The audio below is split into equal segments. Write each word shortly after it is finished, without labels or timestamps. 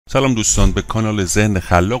سلام دوستان، به کانال ذهن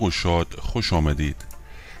خلاق و شاد خوش آمدید.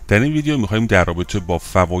 در این ویدیو میخوایم در رابطه با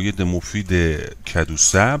فواید مفید کدو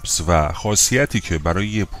سبز و خاصیتی که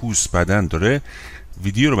برای پوست بدن داره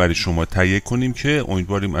ویدیو رو برای شما تهیه کنیم که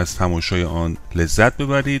امیدواریم از تماشای آن لذت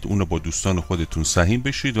ببرید، اون رو با دوستان خودتون سهیم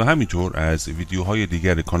بشید و همینطور از ویدیوهای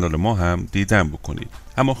دیگر کانال ما هم دیدن بکنید.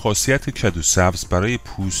 اما خاصیت کدو سبز برای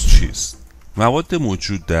پوست چیست؟ مواد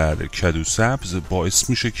موجود در کدو سبز باعث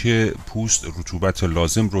میشه که پوست رطوبت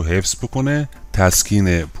لازم رو حفظ بکنه،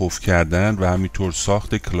 تسکین پف کردن و همینطور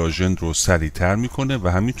ساخت کلاژن رو سریعتر میکنه و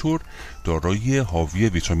همینطور دارای حاوی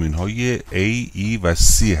ویتامین های A, E و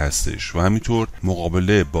C هستش و همینطور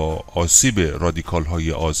مقابله با آسیب رادیکال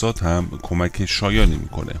های آزاد هم کمک شایانی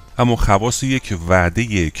میکنه. اما خواص یک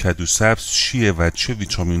وعده کدو سبز چیه و چه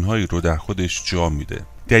ویتامین هایی رو در خودش جا میده؟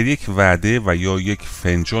 در یک وعده و یا یک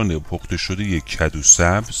فنجان پخته شده یک کدو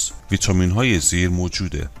سبز ویتامین های زیر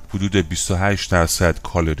موجوده. حدود 28%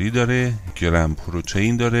 کالری داره، گرم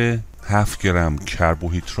پروتئین داره، 7 گرم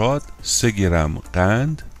کربوهیدرات، 3 گرم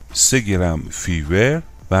قند، 3 گرم فیبر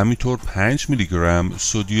و همینطور 5 میلی گرم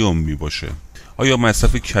سدیم می باشه. آیا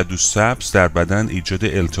مصرف کدو سبز در بدن ایجاد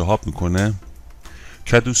التهاب میکنه؟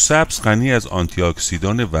 کدو سبز غنی از آنتی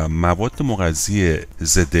اکسیدان و مواد مغذی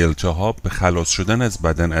ضد التهاب به خلاص شدن از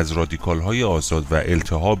بدن از رادیکال های آزاد و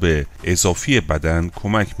التهاب اضافی بدن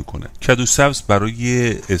کمک میکنه. کدو سبز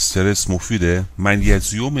برای استرس مفیده.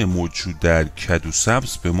 منیزیم موجود در کدو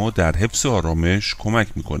سبز به ما در حفظ آرامش کمک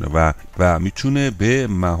میکنه و میتونه به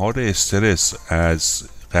مهار استرس از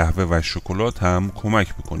قهوه و شکلات هم کمک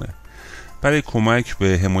میکنه. برای کمک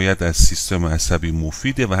به حمایت از سیستم عصبی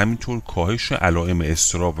مفیده و همینطور کاهش علائم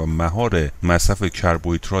اضطراب و مهار مصرف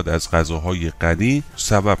کربوهیدرات از غذاهای غنی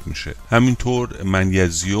سبب میشه. همینطور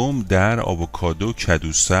منیزیم در آووکادو،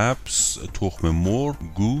 کدو سبز، تخم مرغ،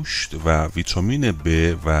 گوشت و ویتامین B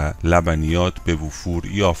و لبنیات به وفور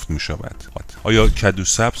یافت میشود. آیا کدو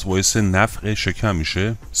سبز باعث نفع شکم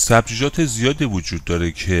میشه؟ سبزیجات زیادی وجود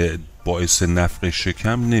داره که باعث نفع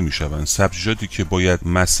شکم نمیشوند. سبزیجاتی که باید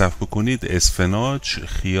مصرف بکنید اسفناج،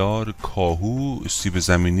 خیار، کاهو، سیب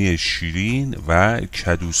زمینی شیرین و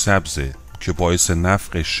کدو سبزه که باعث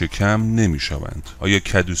نفع شکم نمیشوند. آیا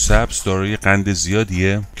کدو سبز دارای قند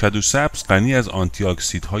زیادیه؟ کدو سبز غنی از آنتی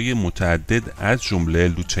اکسیدهای متعدد از جمله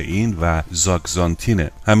لوتئین و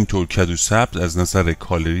زاگزانتینه. همینطور کدو سبز از نظر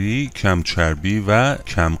کالری کم چربی و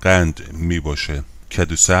کم قند می باشه.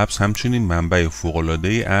 کدو سبز همچنین منبع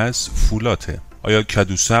فوق‌العاده‌ای از فولاته. آیا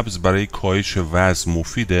کدو سبز برای کاهش وزن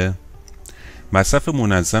مفیده؟ مصرف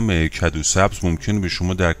منظم کدو سبز ممکنه به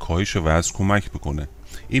شما در کاهش وزن کمک بکنه.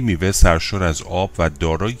 این میوه سرشار از آب و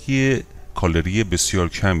دارای کالری بسیار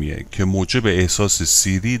کمیه که موجب احساس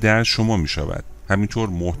سیری در شما میشود. همینطور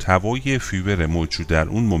محتوای فیبر موجود در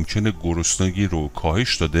اون ممکنه گرسنگی رو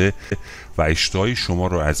کاهش داده و اشتهای شما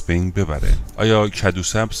رو از بین ببره. آیا کدو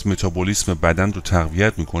سبز متابولیسم بدن رو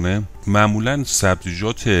تقویت میکنه؟ معمولا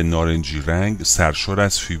سبزیجات نارنجی رنگ سرشار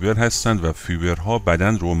از فیبر هستند و فیبرها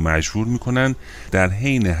بدن رو مجبور میکنن در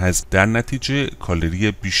حین هضم در نتیجه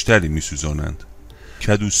کالری بیشتری میسوزانند.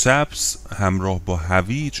 کدو سبز همراه با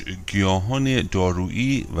هویج گیاهان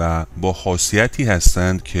دارویی و با خاصیتی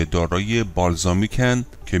هستند که دارای بالزامیکن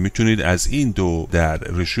که میتونید از این دو در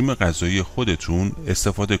رژیم غذایی خودتون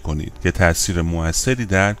استفاده کنید که تاثیر موثری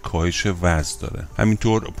در کاهش وزن داره.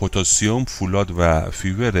 همینطور پتاسیم، فولاد و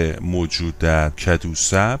فیبر موجود در کدو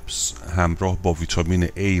سبز همراه با ویتامین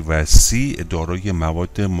A و C دارای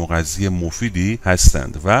مواد مغذی مفیدی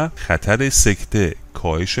هستند و خطر سکته،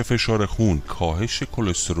 کاهش فشار خون، کاهش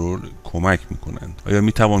کلسترول کمک میکنند. آیا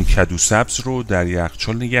میتوان کدو سبز رو در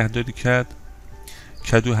یخچال نگهداری کرد؟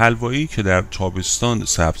 کدو حلوایی که در تابستان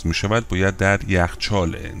سبز میشود باید در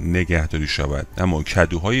یخچال نگهداری شود، اما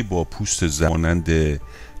کدوهایی با پوست مانند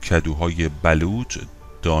کدوهای بلوط،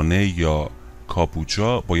 دانه یا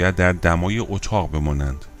کابوجا باید در دمای اتاق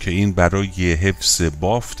بمانند که این برای حفظ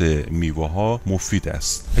بافت میوه ها مفید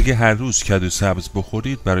است. اگه هر روز کدو سبز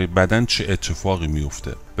بخورید برای بدن چه اتفاقی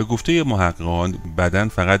میفته؟ به گفته محققان بدن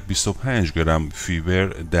فقط 25 گرم فیبر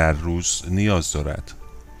در روز نیاز دارد.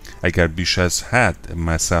 اگر بیش از حد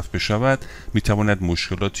مصرف بشود میتواند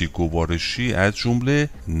مشکلاتی گوارشی از جمله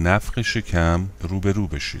نفخ شکم روبرو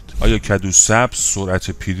بشید. آیا کدو سبز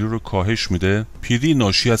سرعت پیری رو کاهش میده؟ پیری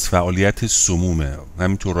ناشی از فعالیت سمومه.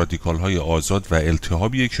 همینطور رادیکال های آزاد و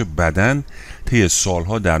التهابیه که بدن طی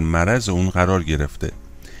سالها در معرض اون قرار گرفته.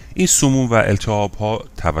 این سموم و التهاب ها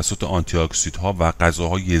توسط آنتی اکسیدها و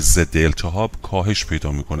غذاهای ضد التهاب کاهش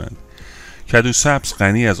پیدا میکنند. کدو سبز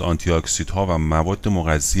غنی از آنتی اکسیدها و مواد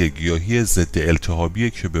مغذی گیاهی ضد التهابیه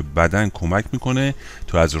که به بدن کمک میکنه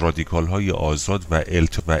تا از رادیکال های آزاد و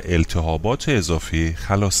التهابات اضافی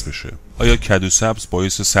خلاص بشه. آیا کدو سبز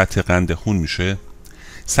باعث سطح قند خون میشه؟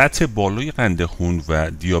 سطح بالای قند خون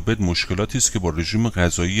و دیابت مشکلاتی است که با رژیم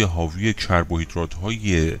غذایی حاوی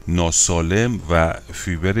کربوهیدرات‌های ناسالم و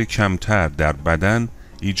فیبر کمتر در بدن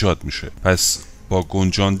ایجاد میشه. پس با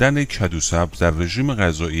گنجاندن کدو سبز در رژیم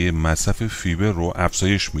غذایی مصرف فیبر رو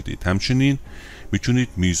افزایش میدید. همچنین میتونید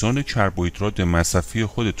میزان کربوهیدرات مصرفی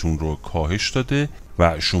خودتون رو کاهش داده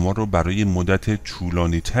و شما رو برای مدت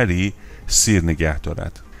طولانی تری سیر نگه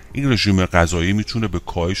دارد. این رژیم غذایی میتونه به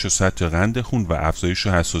کاهش سطح قند خون و افزایش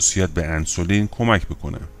حساسیت به انسولین کمک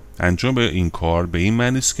بکنه. انجام این کار به این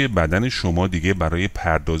معنی است که بدن شما دیگه برای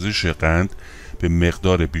پردازش قند به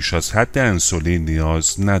مقدار بیش از حد انسولین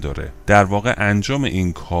نیاز نداره. در واقع انجام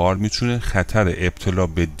این کار میتونه خطر ابتلا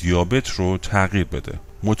به دیابت رو تغییر بده.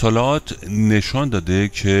 مطالعات نشان داده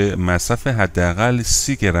که مصرف حداقل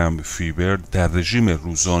 30 گرم فیبر در رژیم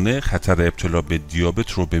روزانه خطر ابتلا به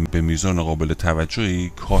دیابت رو به میزان قابل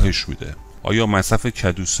توجهی کاهش میده. آیا مصرف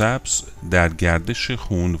کدو سبز در گردش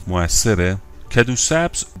خون مؤثره؟ کدو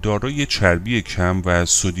سبز دارای چربی کم و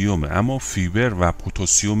سدیم اما فیبر و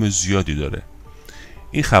پتاسیم زیادی داره.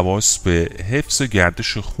 این خواص به حفظ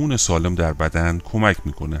گردش خون سالم در بدن کمک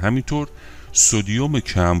میکنه. همینطور سدیم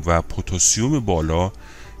کم و پتاسیم بالا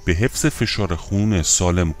به حفظ فشار خون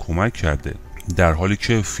سالم کمک کرده، در حالی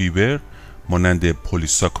که فیبر مانند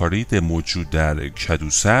پلیساکارید موجود در کدو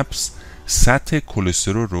سبز سطح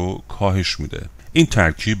کلسترول رو کاهش میده. این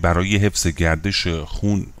ترکیب برای حفظ گردش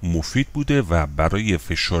خون مفید بوده و برای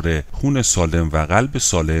فشار خون سالم و قلب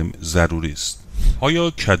سالم ضروری است.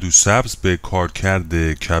 آیا کدو سبز به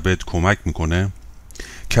کارکرد کبد کمک میکنه؟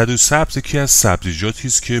 کدو سبز یکی از سبزیجاتی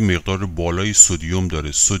است که مقدار بالای سدیم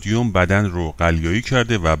داره. سدیم بدن رو قلیایی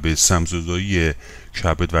کرده و به سم‌زدایی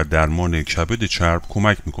کبد و درمان کبد چرب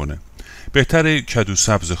کمک میکنه. بهتر کدو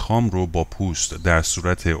سبز خام رو با پوست در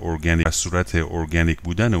صورت ارگانیک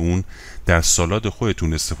بودن اون در سالاد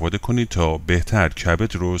خودتون استفاده کنید تا بهتر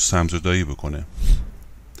کبد رو سم‌زدایی بکنه.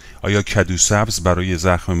 آیا کدو سبز برای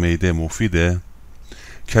زخم معده مفیده؟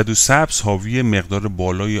 کدو سبز حاوی مقدار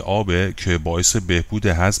بالای آبه که باعث بهبود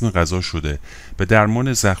هضم غذا شده، به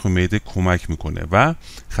درمان زخم معده کمک میکنه و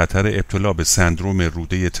خطر ابتلا به سندروم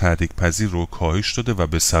روده تحریک پذیر رو کاهش داده و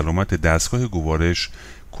به سلامت دستگاه گوارش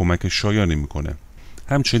کمک شایانی میکنه.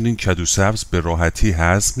 همچنین کدو سبز به راحتی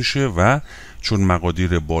هضم میشه و چون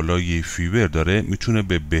مقادیر بالای فیبر داره میتونه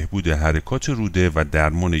به بهبود حرکات روده و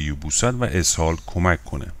درمان یبوست و اسهال کمک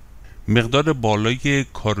کنه. مقدار بالای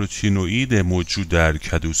کاروتینوئید موجود در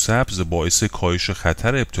کدو سبز باعث کاهش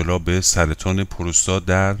خطر ابتلا به سرطان پروستات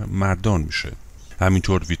در مردان میشه.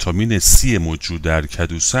 همینطور ویتامین C موجود در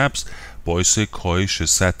کدو سبز باعث کاهش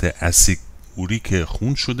سطح اسید اوریک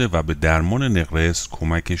خون شده و به درمان نقرس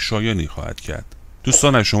کمک شایانی خواهد کرد.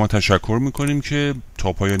 دوستان از شما تشکر میکنیم که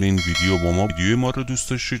تا پایان این ویدیو ما رو دوست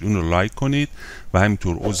داشتید، اون رو لایک کنید و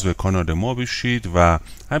همینطور عضو کانال ما بشید و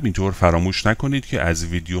همینطور فراموش نکنید که از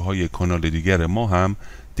ویدیوهای کانال دیگر ما هم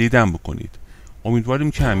دیدن بکنید.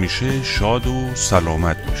 امیدواریم که همیشه شاد و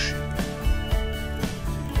سلامت باشید.